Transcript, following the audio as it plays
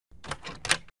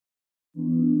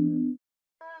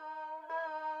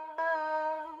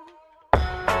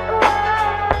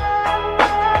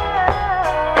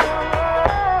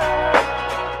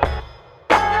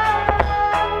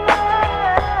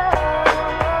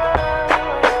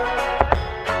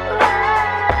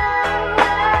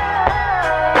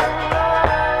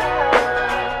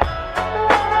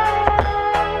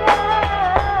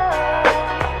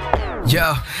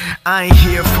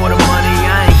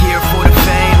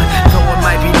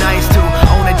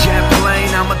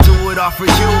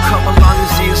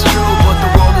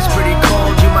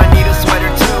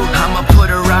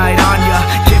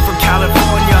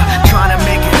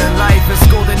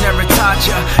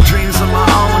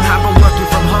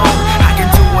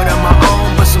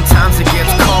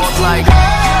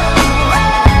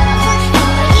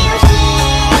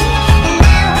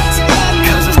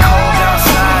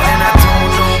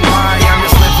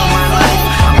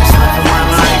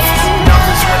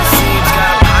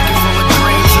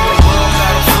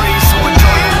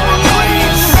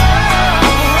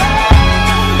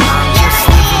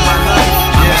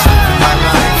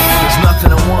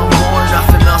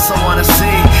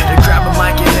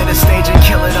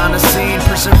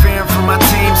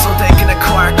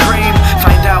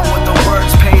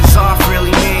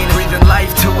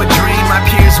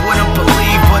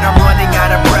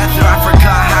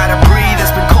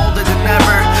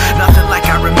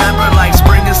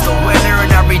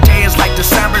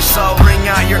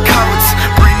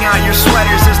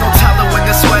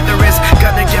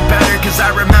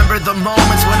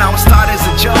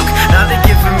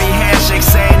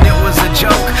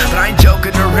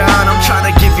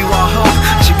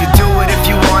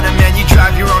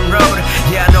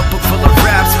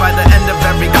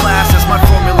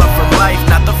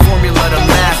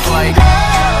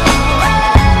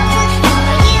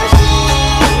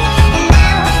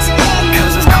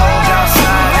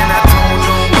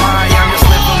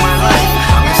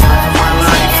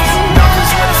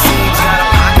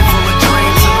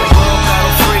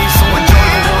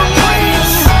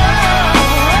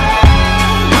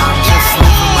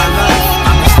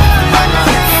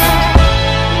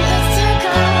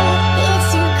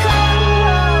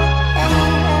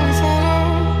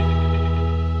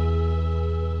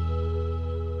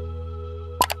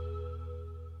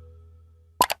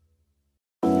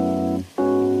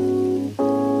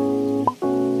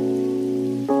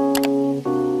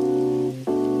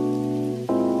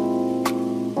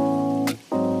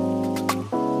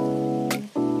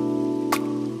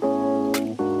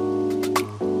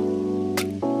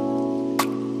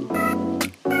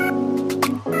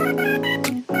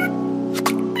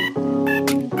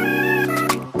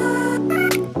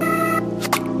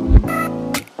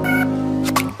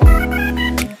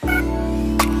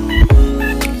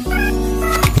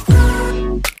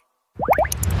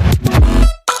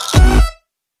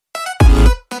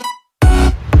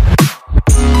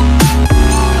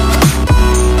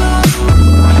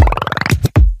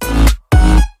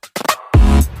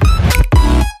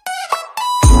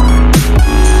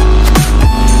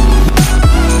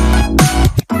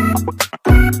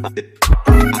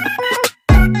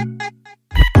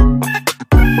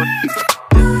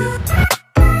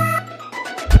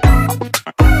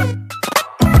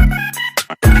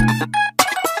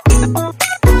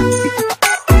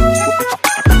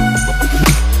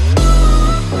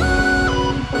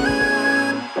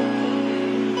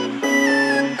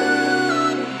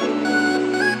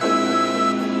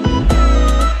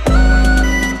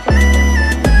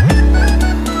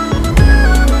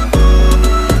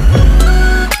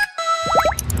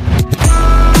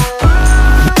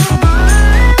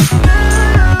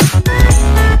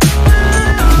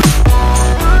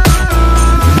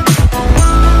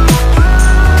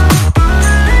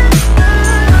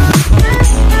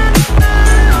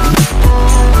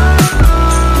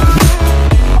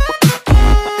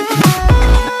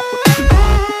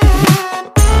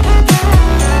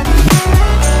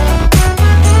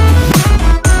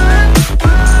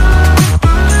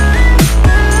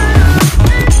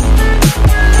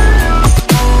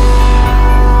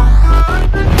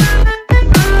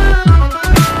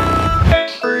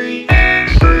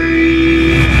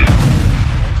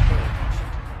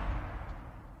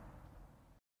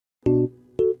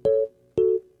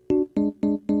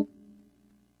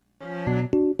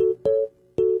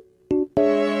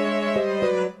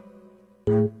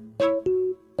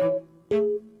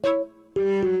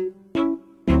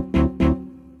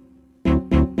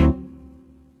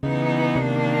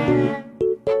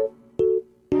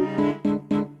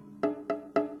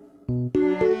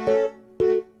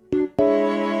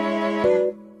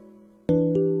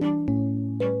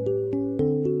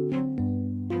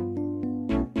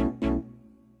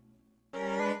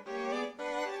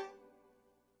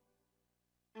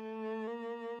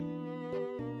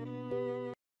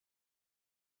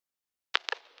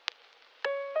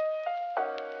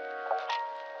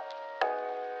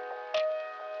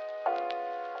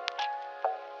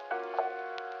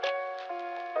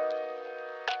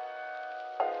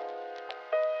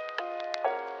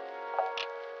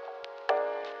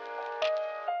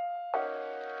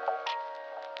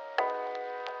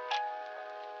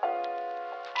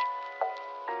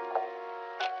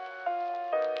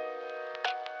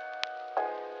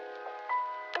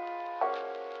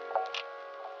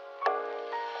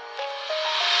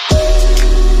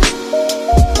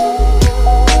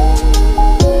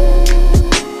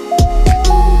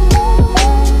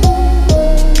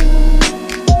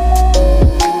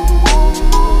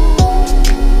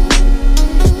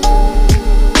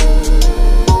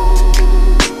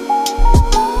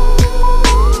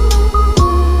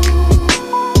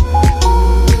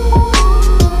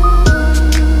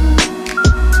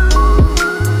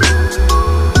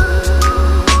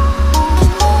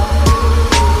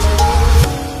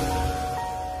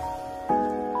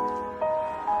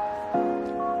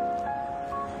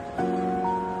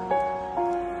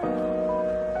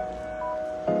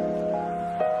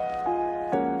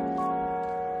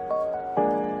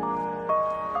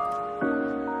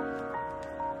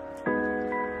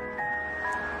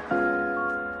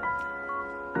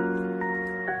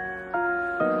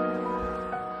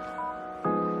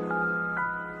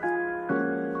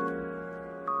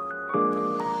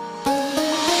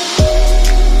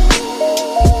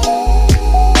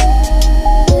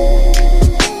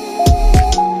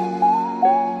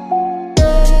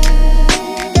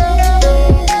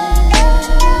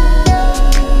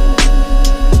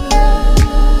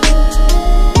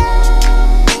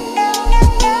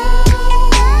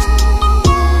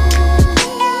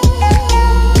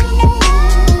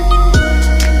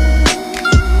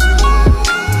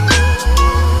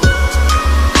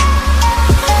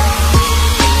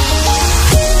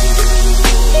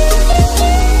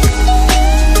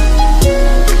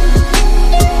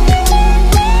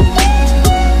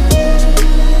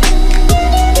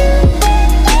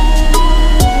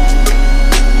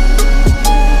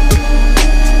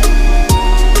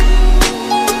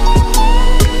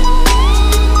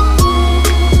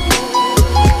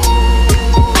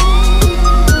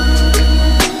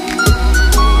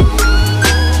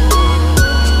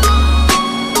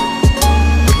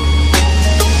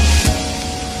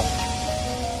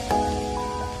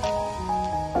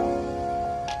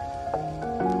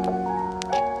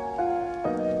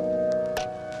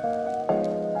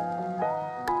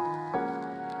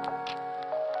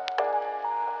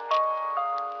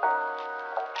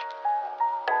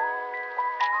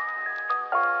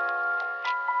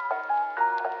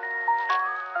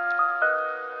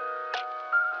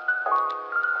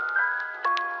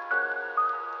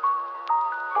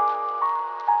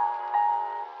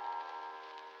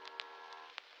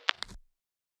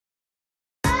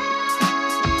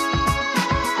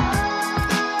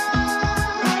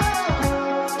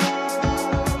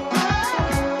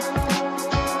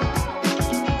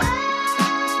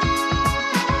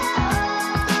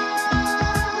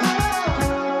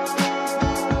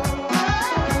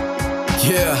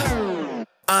Yeah.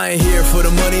 I ain't here for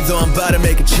the money, though I'm about to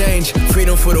make a change.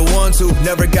 Freedom for the ones who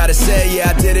never gotta say,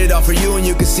 yeah, I did it all for you, and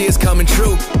you can see it's coming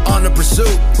true. On the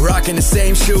pursuit, rocking the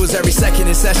same shoes every second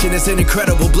in session. It's an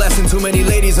incredible blessing. Too many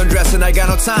ladies undressing, I got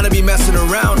no time to be messing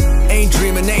around. Ain't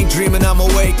dreaming, I'm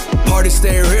awake. Parties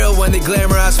stay real when they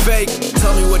glamorize fake.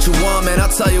 Tell me what you want, man, I'll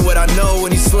tell you what I know.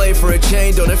 When you slave for a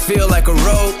chain, don't it feel like a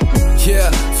rope?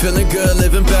 Yeah, feeling good,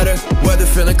 living better. Weather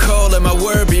feeling cold, let my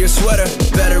word be your sweater.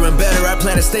 Better and better, I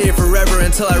plan to stay here forever,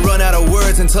 until I run out of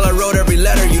words, until I wrote every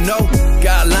letter, you know.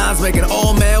 Got lines make an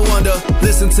old man wonder.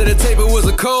 Listen to the tape, it was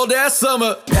a cold ass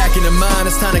summer. Packing in mind,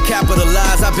 it's time to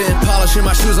capitalize. I've been polishing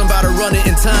my shoes, I'm about to run it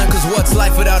in time. Cause what's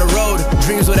life without a road?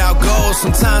 Dreams without goals.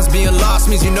 Sometimes being lost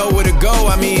means you know where to go.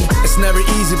 I mean, it's never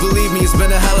easy, believe me, it's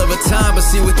been a hell of a time. But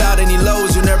see, without any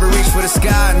lows, you never reach for the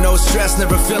sky. No stress,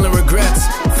 never feeling regrets.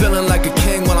 Feeling like a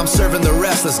king while I'm serving the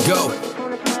rest, let's go.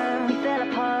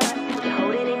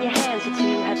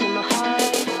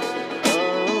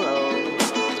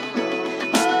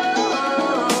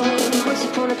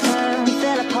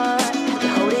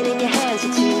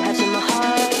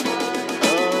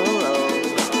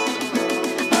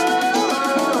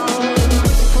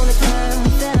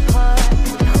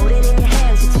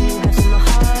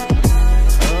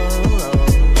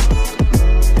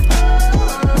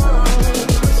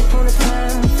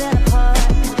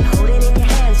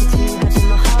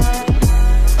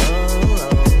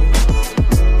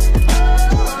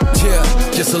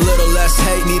 Just a little less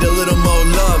hate, need a little more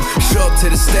love. Show up to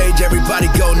the stage, everybody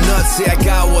go nuts. See, I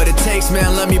got what it takes,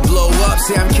 man, let me blow up.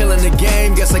 See, I'm killing the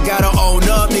game, guess I gotta own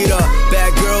up. Need a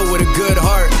bad girl with a good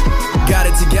heart. Got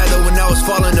it together when I was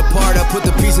falling apart. I put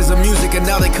the pieces of music and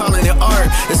now they calling it art.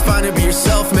 It's fine to be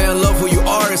yourself, man, love who you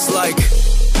are. It's like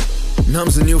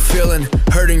numbs a new feeling.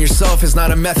 Hurting yourself is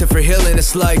not a method for healing.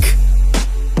 It's like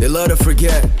they love to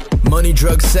forget money,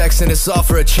 drugs, sex, and it's all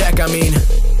for a check. I mean,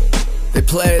 they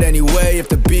play it anyway. If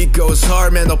the beat goes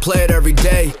hard, man, they'll play it every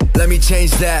day. Let me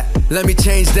change that,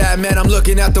 man. I'm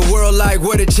looking at the world like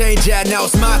where to change at. Now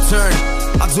it's my turn,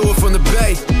 I'll do it from the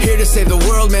bay. Here to save the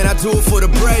world, man, I do it for the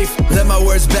brave. Let my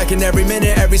words beckon every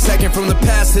minute, every second. From the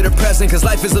past to the present, cause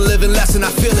life is a living lesson,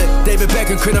 I feel it. David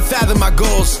Beckham couldn't fathom my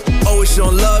goals. Always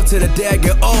showing love till the day I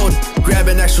get old. Grab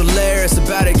an extra layer, it's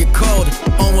about to get cold.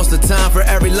 Almost the time for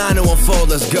every line to unfold,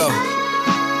 let's go.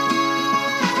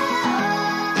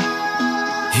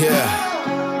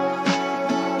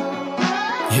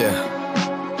 Yeah.